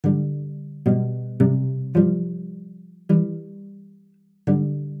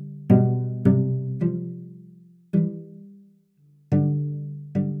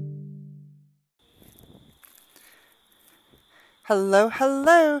Hello,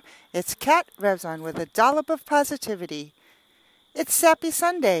 hello. It's Kat Revzon with a dollop of positivity. It's Sappy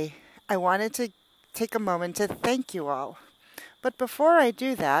Sunday. I wanted to take a moment to thank you all. But before I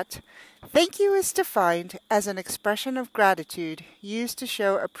do that, thank you is defined as an expression of gratitude used to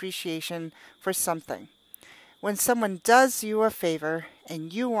show appreciation for something. When someone does you a favor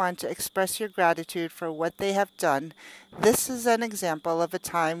and you want to express your gratitude for what they have done, this is an example of a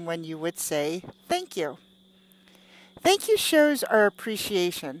time when you would say thank you. Thank you shows our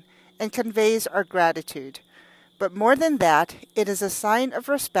appreciation and conveys our gratitude. But more than that, it is a sign of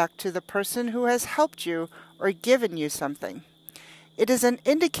respect to the person who has helped you or given you something. It is an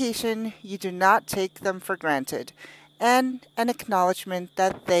indication you do not take them for granted and an acknowledgement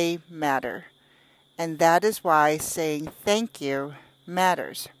that they matter. And that is why saying thank you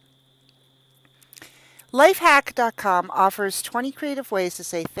matters. Lifehack.com offers 20 creative ways to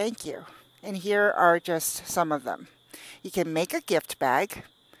say thank you, and here are just some of them. You can make a gift bag.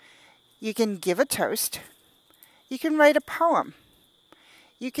 You can give a toast. You can write a poem.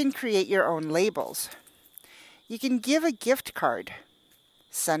 You can create your own labels. You can give a gift card.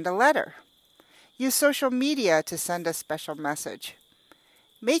 Send a letter. Use social media to send a special message.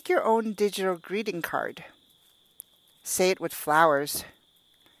 Make your own digital greeting card. Say it with flowers.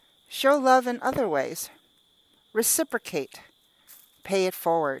 Show love in other ways. Reciprocate. Pay it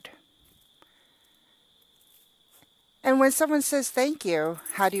forward. And when someone says thank you,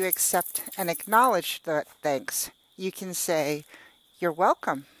 how do you accept and acknowledge that thanks? You can say, "You're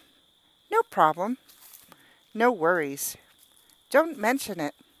welcome." "No problem." "No worries." "Don't mention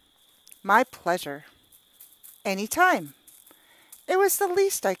it." "My pleasure." "Anytime." "It was the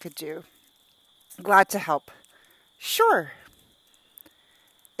least I could do." "Glad to help." "Sure."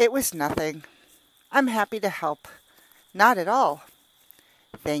 "It was nothing." "I'm happy to help." "Not at all."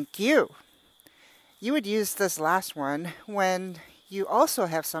 "Thank you." You would use this last one when you also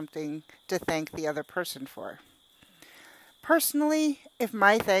have something to thank the other person for. Personally, if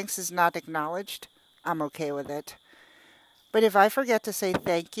my thanks is not acknowledged, I'm okay with it. But if I forget to say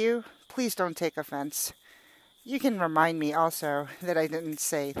thank you, please don't take offense. You can remind me also that I didn't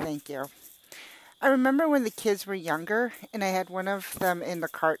say thank you. I remember when the kids were younger and I had one of them in the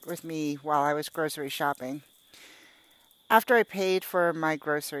cart with me while I was grocery shopping. After I paid for my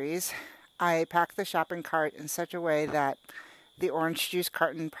groceries, I packed the shopping cart in such a way that the orange juice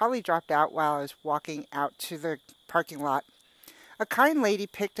carton probably dropped out while I was walking out to the parking lot. A kind lady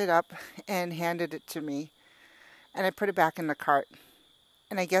picked it up and handed it to me, and I put it back in the cart.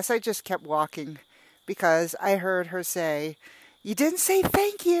 And I guess I just kept walking because I heard her say, "You didn't say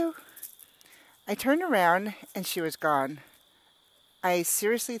thank you." I turned around and she was gone. I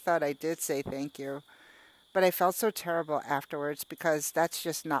seriously thought I did say thank you, but I felt so terrible afterwards because that's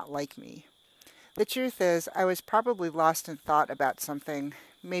just not like me. The truth is, I was probably lost in thought about something,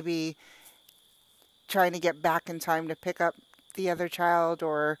 maybe trying to get back in time to pick up the other child,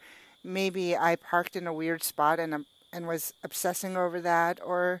 or maybe I parked in a weird spot and was obsessing over that,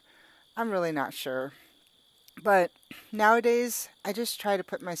 or I'm really not sure. But nowadays, I just try to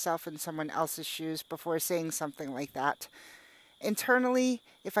put myself in someone else's shoes before saying something like that. Internally,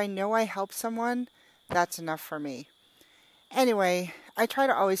 if I know I helped someone, that's enough for me. Anyway, I try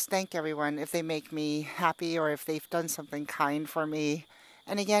to always thank everyone if they make me happy or if they've done something kind for me.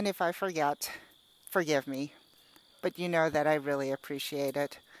 And again, if I forget, forgive me. But you know that I really appreciate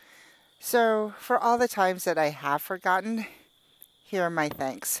it. So, for all the times that I have forgotten, here are my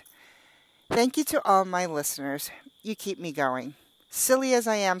thanks. Thank you to all my listeners. You keep me going. Silly as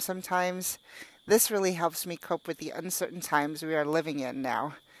I am sometimes, this really helps me cope with the uncertain times we are living in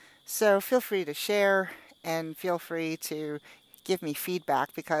now. So feel free to share and feel free to give me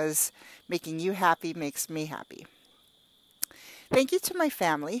feedback because making you happy makes me happy. Thank you to my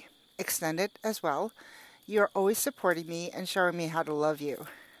family, extended as well. You are always supporting me and showing me how to love you.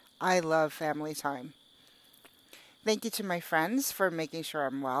 I love family time. Thank you to my friends for making sure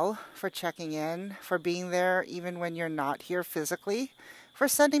I'm well, for checking in, for being there even when you're not here physically, for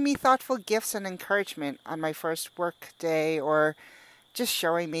sending me thoughtful gifts and encouragement on my first work day or just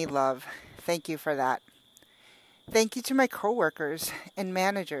showing me love. Thank you for that. Thank you to my coworkers and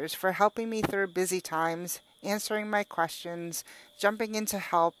managers for helping me through busy times, answering my questions, jumping in to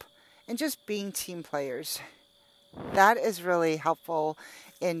help, and just being team players. That is really helpful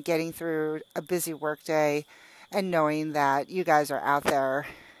in getting through a busy workday and knowing that you guys are out there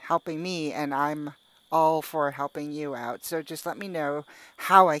helping me and I'm all for helping you out. So just let me know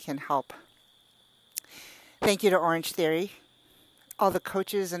how I can help. Thank you to Orange Theory. All the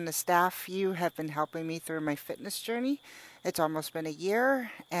coaches and the staff, you have been helping me through my fitness journey. It's almost been a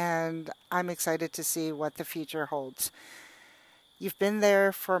year, and I'm excited to see what the future holds. You've been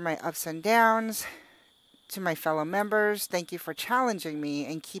there for my ups and downs. To my fellow members, thank you for challenging me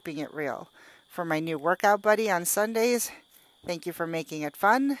and keeping it real. For my new workout buddy on Sundays, thank you for making it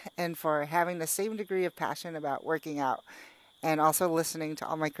fun and for having the same degree of passion about working out and also listening to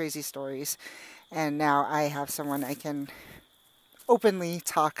all my crazy stories. And now I have someone I can openly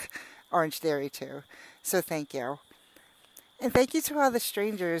talk Orange Theory to. So thank you. And thank you to all the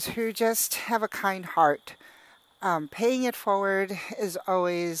strangers who just have a kind heart. Paying it forward is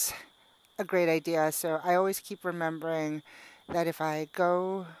always a great idea. So I always keep remembering that if I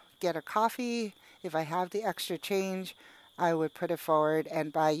go get a coffee, if I have the extra change, I would put it forward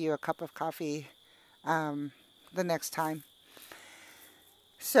and buy you a cup of coffee the next time.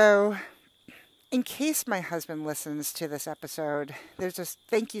 So in case my husband listens to this episode, there's a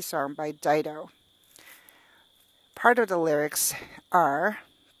thank you song by Dido. Part of the lyrics are,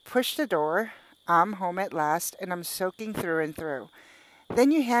 push the door, I'm home at last, and I'm soaking through and through.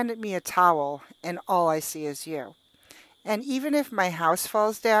 Then you handed me a towel, and all I see is you. And even if my house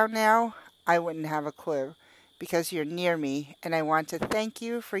falls down now, I wouldn't have a clue, because you're near me, and I want to thank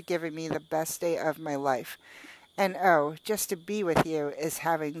you for giving me the best day of my life. And oh, just to be with you is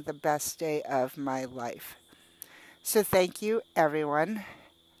having the best day of my life. So thank you, everyone.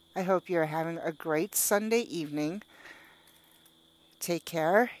 I hope you're having a great Sunday evening. Take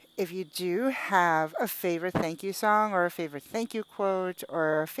care. If you do have a favorite thank you song or a favorite thank you quote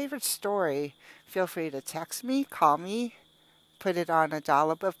or a favorite story, feel free to text me, call me, put it on a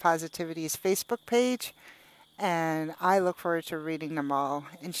Dollop of Positivity's Facebook page, and I look forward to reading them all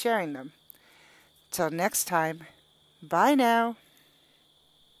and sharing them. Till next time, bye now.